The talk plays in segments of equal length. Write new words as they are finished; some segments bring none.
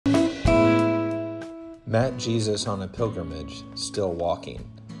Met Jesus on a pilgrimage, still walking.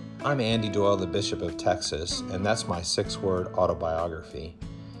 I'm Andy Doyle, the Bishop of Texas, and that's my 6-word autobiography.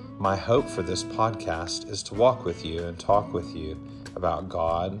 My hope for this podcast is to walk with you and talk with you about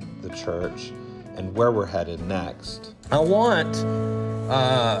God, the church, and where we're headed next. I want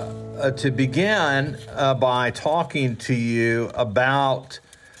to begin by talking to you about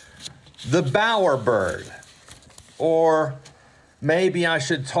the bowerbird, or maybe I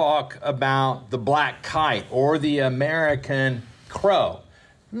should talk about the black kite or the American crow.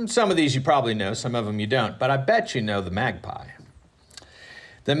 Some of these you probably know, some of them you don't, but I bet you know the magpie.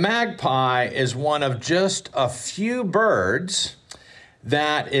 The magpie is one of just a few birds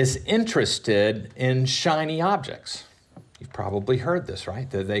that is interested in shiny objects. You've probably heard this, right?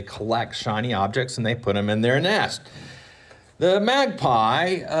 That they collect shiny objects and they put them in their nest. The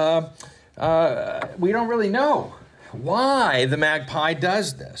magpie, we don't really know why the magpie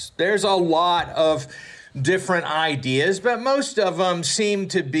does this. There's a lot of different ideas, but most of them seem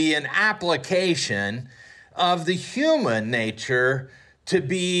to be an application of the human nature to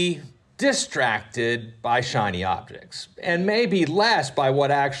be distracted by shiny objects, and maybe less by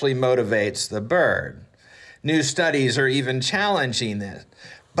what actually motivates the bird. New studies are even challenging this.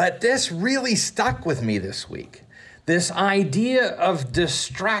 But this really stuck with me this week. This idea of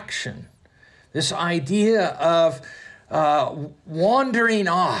distraction, this idea of wandering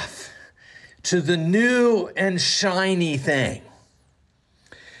off to the new and shiny thing.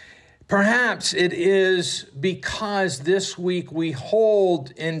 Perhaps it is because this week we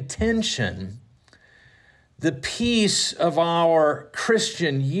hold in tension the piece of our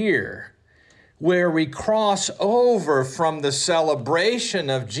Christian year where we cross over from the celebration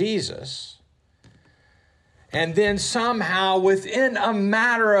of Jesus and then somehow within a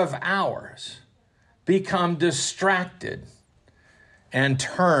matter of hours become distracted and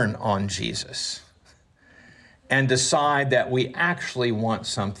turn on Jesus and decide that we actually want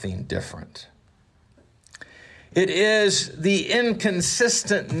something different. It is the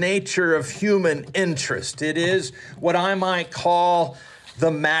inconsistent nature of human interest. It is what I might call the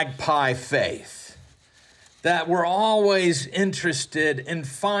magpie faith, that we're always interested in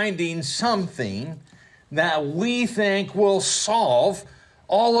finding something that we think will solve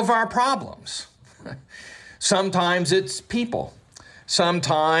all of our problems. Sometimes it's people.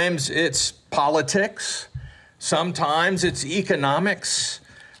 Sometimes it's politics. Sometimes it's economics.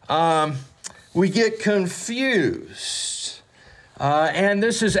 We get confused. And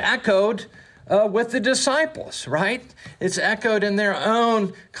this is echoed with the disciples, right? It's echoed in their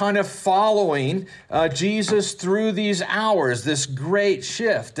own kind of following Jesus through these hours, this great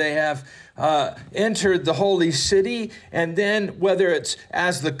shift. They have entered the holy city, and then whether it's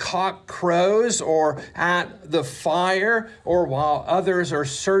as the cock crows or at the fire or while others are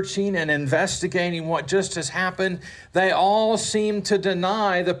searching and investigating what just has happened, they all seem to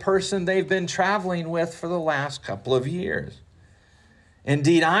deny the person they've been traveling with for the last couple of years.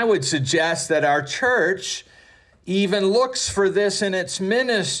 Indeed, I would suggest that our church even looks for this in its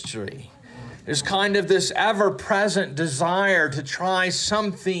ministry. There's kind of this ever-present desire to try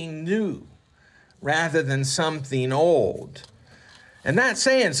something new rather than something old. And that's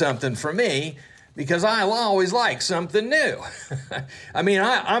saying something for me, because I always like something new. I mean,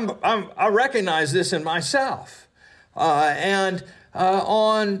 I recognize this in myself. On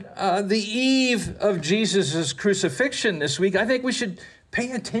the eve of Jesus' crucifixion this week, I think we should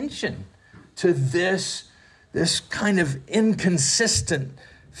pay attention to this kind of inconsistent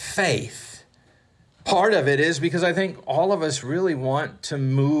faith. Part of it is because I think all of us really want to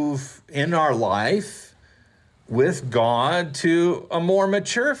move in our life with God to a more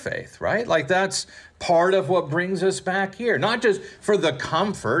mature faith, right? Like that's part of what brings us back here. Not just for the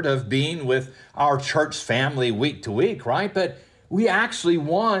comfort of being with our church family week to week, right? But we actually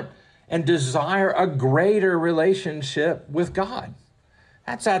want and desire a greater relationship with God.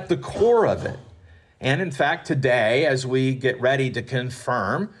 That's at the core of it. And in fact, today, as we get ready to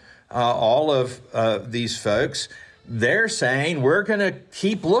confirm all of these folks, they're saying we're going to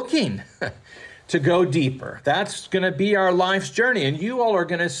keep looking to go deeper. That's going to be our life's journey. And you all are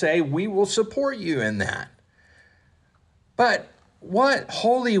going to say, we will support you in that. But what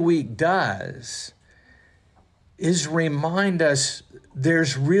Holy Week does is remind us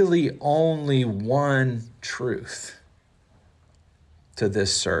there's really only one truth to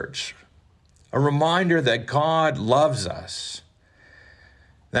this search. A reminder that God loves us,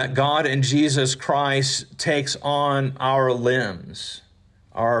 that God in Jesus Christ takes on our limbs,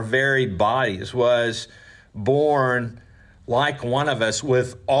 our very bodies, was born like one of us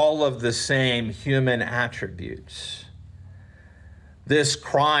with all of the same human attributes. this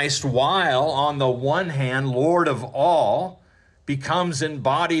Christ, while on the one hand, Lord of all, becomes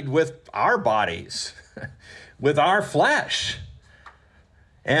embodied with our bodies, with our flesh,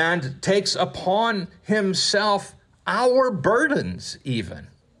 and takes upon himself our burdens even.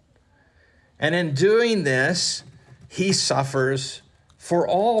 And in doing this, he suffers for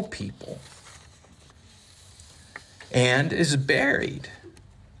all people and is buried,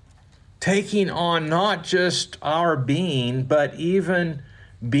 taking on not just our being, but even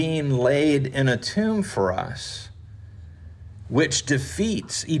being laid in a tomb for us, which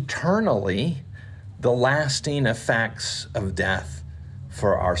defeats eternally the lasting effects of death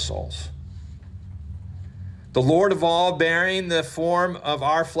for our souls. The Lord of all, bearing the form of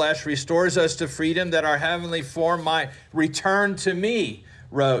our flesh, restores us to freedom that our heavenly form might return to me,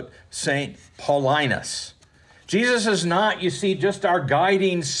 wrote St. Paulinus. Jesus is not, you see, just our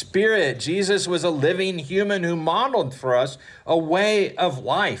guiding spirit. Jesus was a living human who modeled for us a way of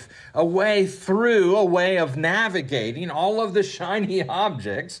life, a way through, a way of navigating all of the shiny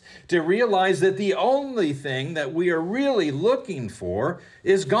objects to realize that the only thing that we are really looking for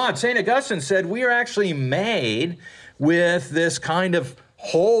is God. St. Augustine said we are actually made with this kind of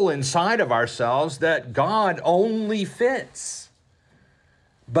hole inside of ourselves that God only fits.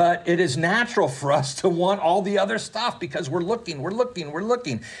 But it is natural for us to want all the other stuff because we're looking.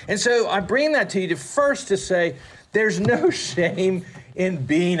 And so I bring that to you first to say there's no shame in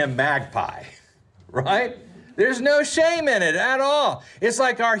being a magpie, right? There's no shame in it at all. It's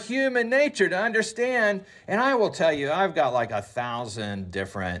like our human nature to understand. And I will tell you, I've got like 1,000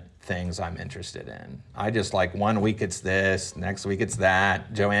 different things I'm interested in. I just like 1 week it's this, next week it's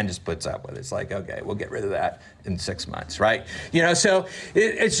that. Joanne just puts up with it. It's like, okay, we'll get rid of that in 6 months, right? You know, so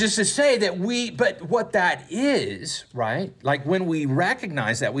it's just to say that but what that is, right? Like when we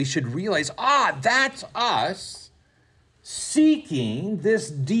recognize that, we should realize, that's us seeking this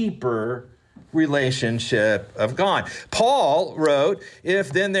deeper relationship of God. Paul wrote,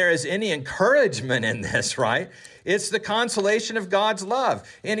 if then there is any encouragement in this, right? It's the consolation of God's love,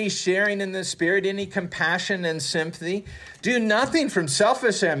 any sharing in the Spirit, any compassion and sympathy. Do nothing from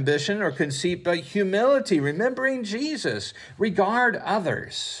selfish ambition or conceit, but humility, remembering Jesus. Regard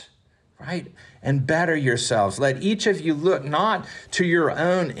others, right? And better yourselves. Let each of you look not to your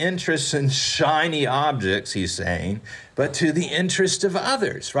own interests and shiny objects, he's saying, but to the interest of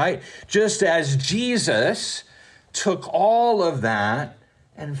others, right? Just as Jesus took all of that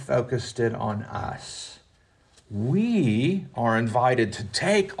and focused it on us. We are invited to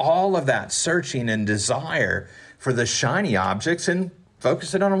take all of that searching and desire for the shiny objects and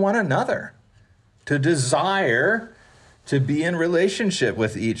focus it on one another, to desire to be in relationship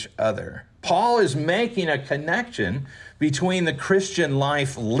with each other. Paul is making a connection between the Christian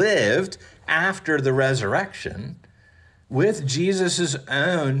life lived after the resurrection with Jesus'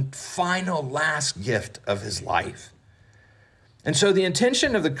 own final last gift of his life. And so the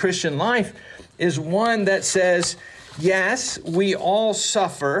intention of the Christian life is one that says, yes, we all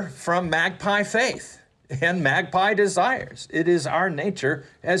suffer from magpie faith and magpie desires. It is our nature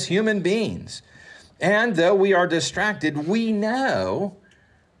as human beings. And though we are distracted, we know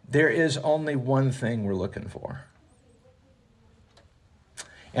there is only one thing we're looking for.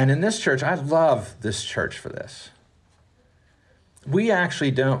 And in this church, I love this church for this. We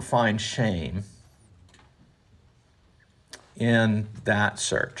actually don't find shame in that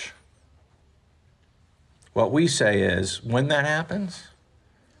search. What we say is, when that happens,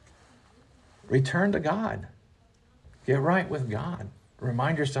 return to God. Get right with God.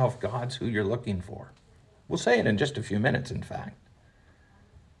 Remind yourself God's who you're looking for. We'll say it in just a few minutes, in fact.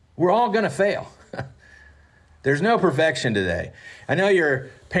 We're all going to fail. There's no perfection today. I know your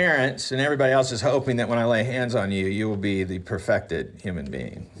parents and everybody else is hoping that when I lay hands on you, you will be the perfected human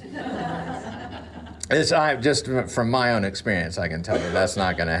being. Just from my own experience, I can tell you that's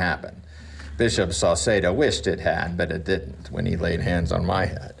not going to happen. Bishop Saucedo wished it had, but it didn't when he laid hands on my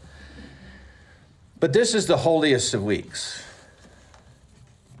head. But this is the holiest of weeks.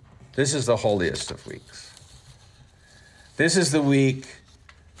 This is the holiest of weeks. This is the week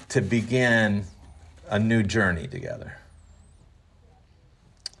to begin a new journey together.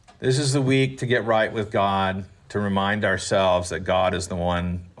 This is the week to get right with God, to remind ourselves that God is the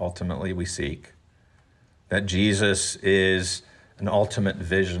one ultimately we seek, that Jesus is an ultimate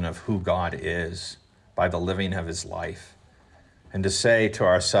vision of who God is by the living of his life, and to say to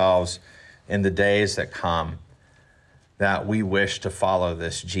ourselves in the days that come that we wish to follow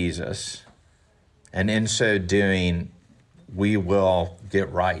this Jesus, and in so doing, we will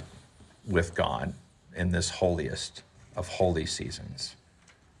get right with God in this holiest of holy seasons.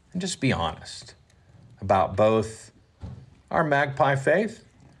 And just be honest about both our magpie faith,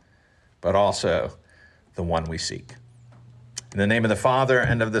 but also the one we seek. In the name of the Father,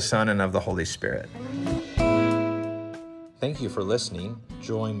 and of the Son, and of the Holy Spirit. Thank you for listening.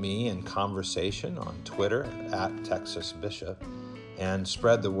 Join me in conversation on Twitter @TexasBishop, and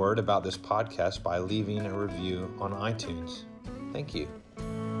spread the word about this podcast by leaving a review on iTunes. Thank you.